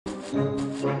Hey,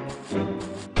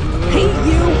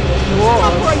 you! Stop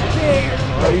Boss, right there!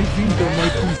 I think there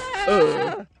might be.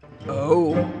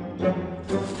 Oh.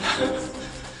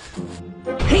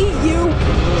 Hey, you!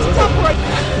 Stop right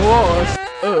there! Boss,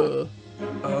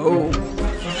 oh.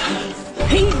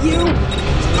 Hey, you!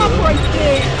 Stop right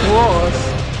there! Boss,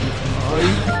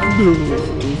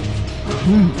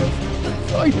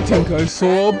 I think I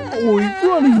saw a boy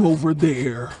running over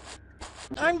there.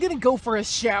 I'm gonna go for a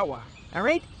shower,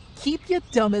 alright? Keep your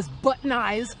dumb as button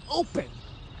eyes open.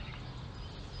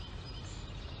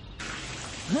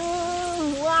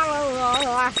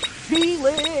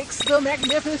 Felix the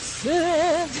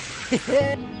Magnificent!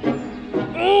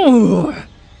 Ugh.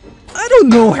 I don't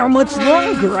know how much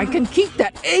longer I can keep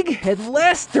that egghead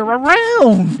Lester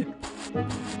around!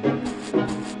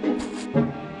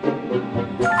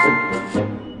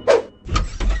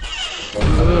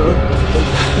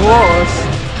 Boss,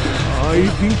 I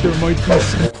think there might be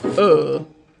some.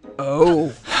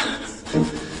 Oh.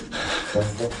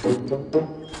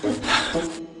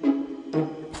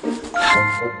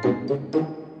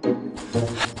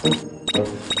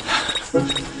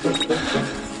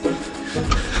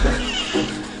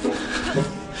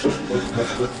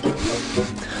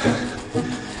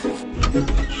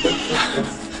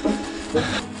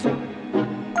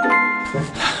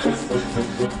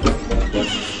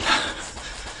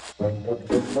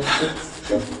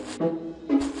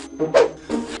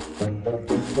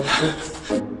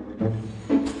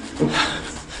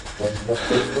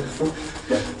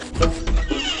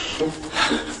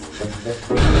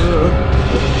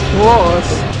 Boss,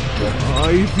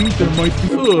 I think there might be.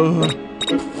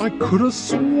 I could have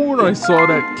sworn I saw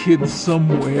that kid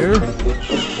somewhere.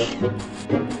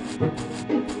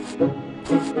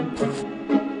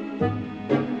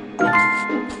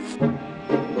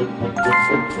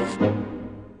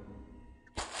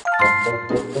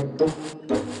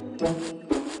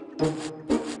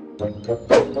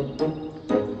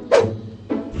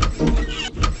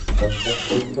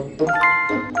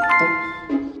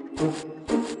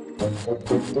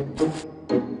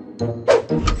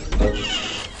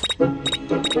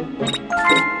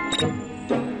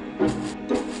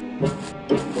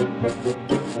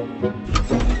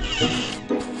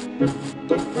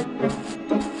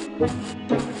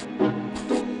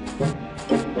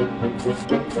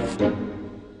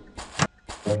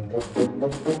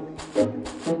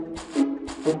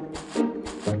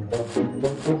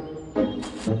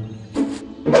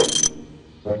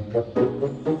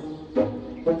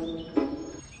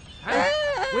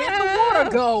 Where'd the water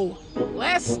go?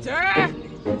 Lester!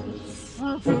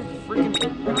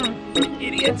 Freaking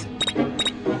idiot!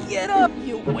 Get up,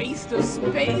 you waste of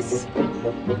space!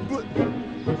 But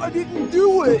I didn't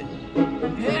do it.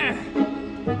 Eh.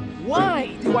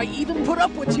 Why do I even put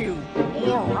up with you,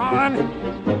 moron?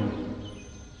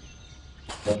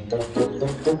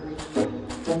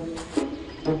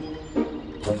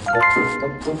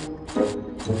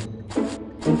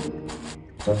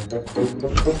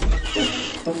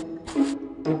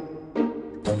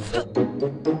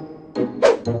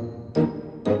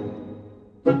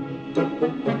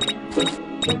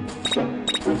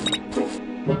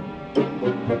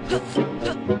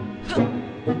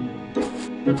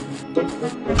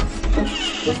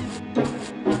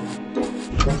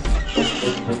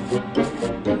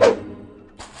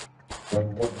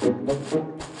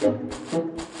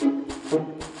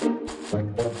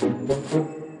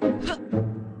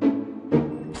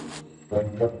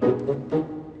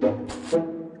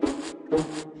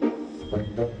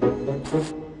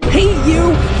 Hey, you!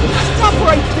 Stop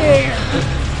right there!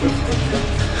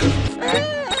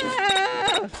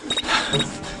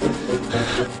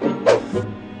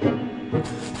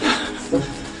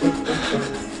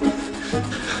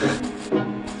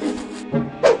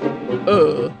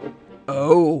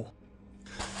 Oh.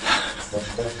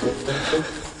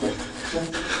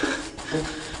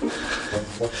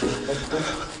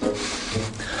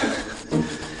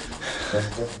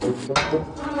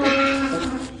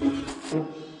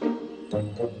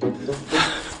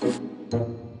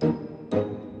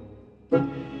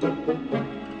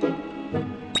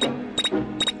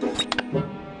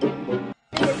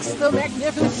 It's the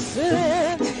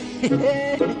Magnificent!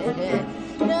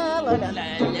 La la la la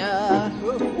la!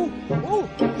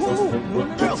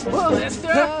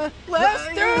 Lester!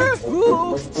 Lester!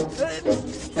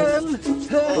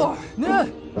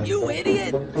 You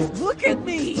idiot! Look at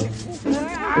me!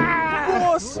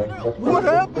 Boss, what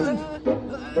happened?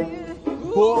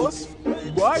 Boss,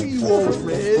 why are you all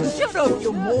red? Shut up,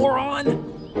 you moron!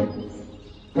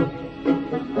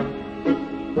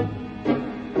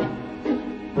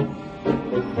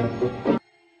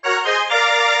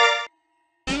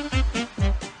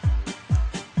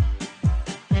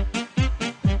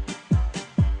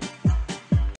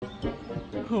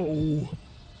 Oh,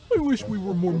 I wish we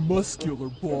were more muscular,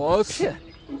 boss.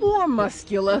 More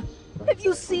muscular. Have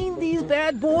you seen these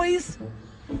bad boys?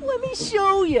 Let me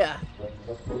show ya.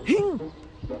 Hey,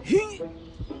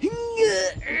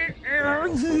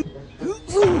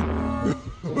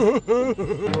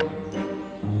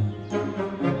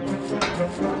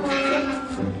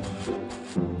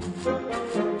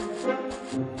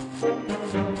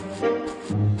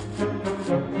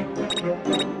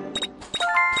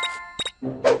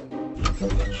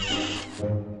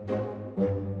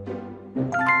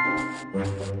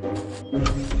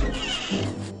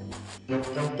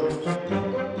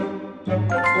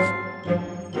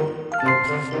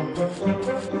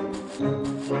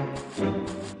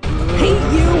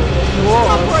 you!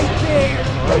 Stop right there!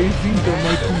 I think there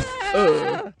might be.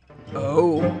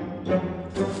 Oh.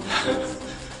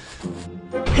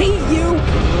 Hey, you!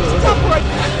 Stop right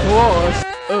there! Boss.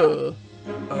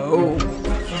 Oh.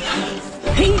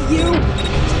 Hey, you!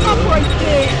 Stop right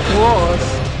there! Boss.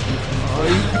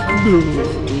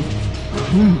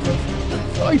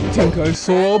 I think I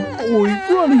saw a boy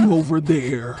running over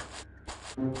there.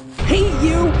 Hey,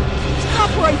 you!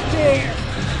 Stop right there!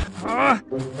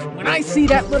 When I see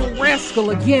that little rascal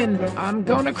again, I'm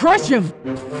gonna crush him!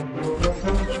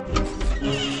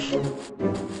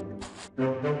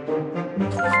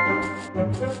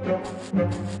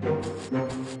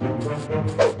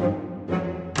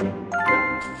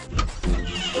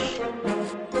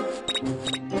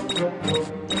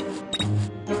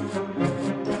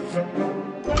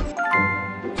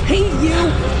 Hey,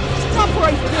 you! Stop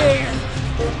right there!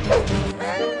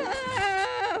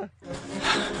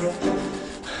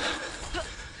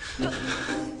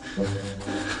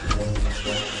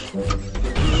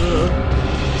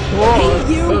 Hey,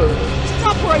 you!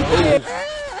 Stop right there!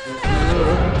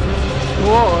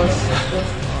 Boss,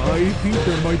 I think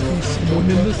there might be someone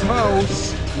in this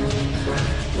house.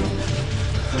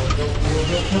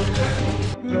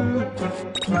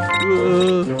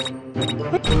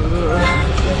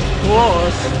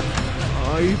 Boss,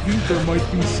 I think there might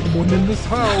be someone in this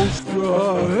house.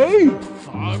 Hey,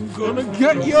 I'm gonna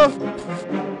get ya.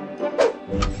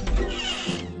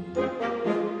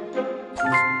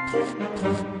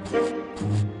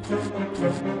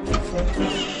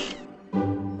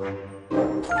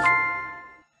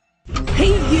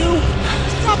 Hey, you!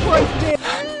 Stop right there!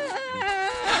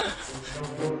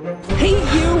 Hey,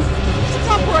 you!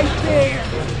 Stop right there!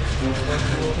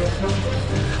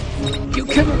 You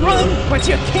can run, but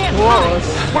you can't hide!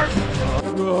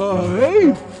 Hey,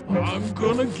 I'm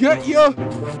gonna get ya.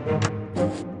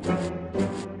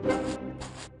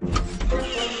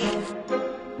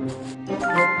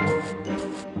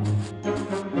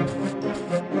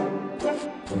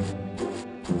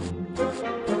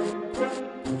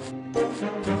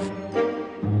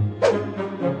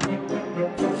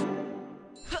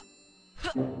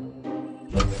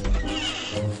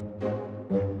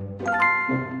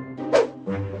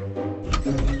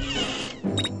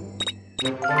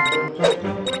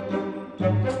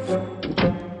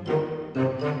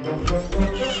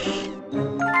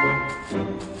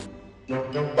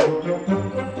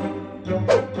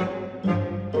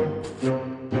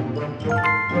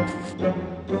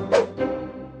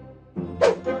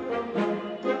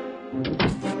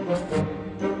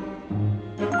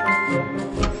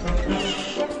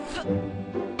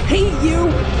 Hey, you!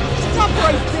 Stop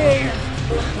right there!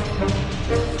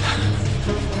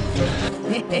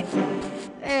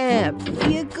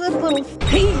 Be a good little...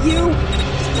 Hey, you!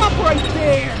 Stop right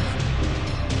there!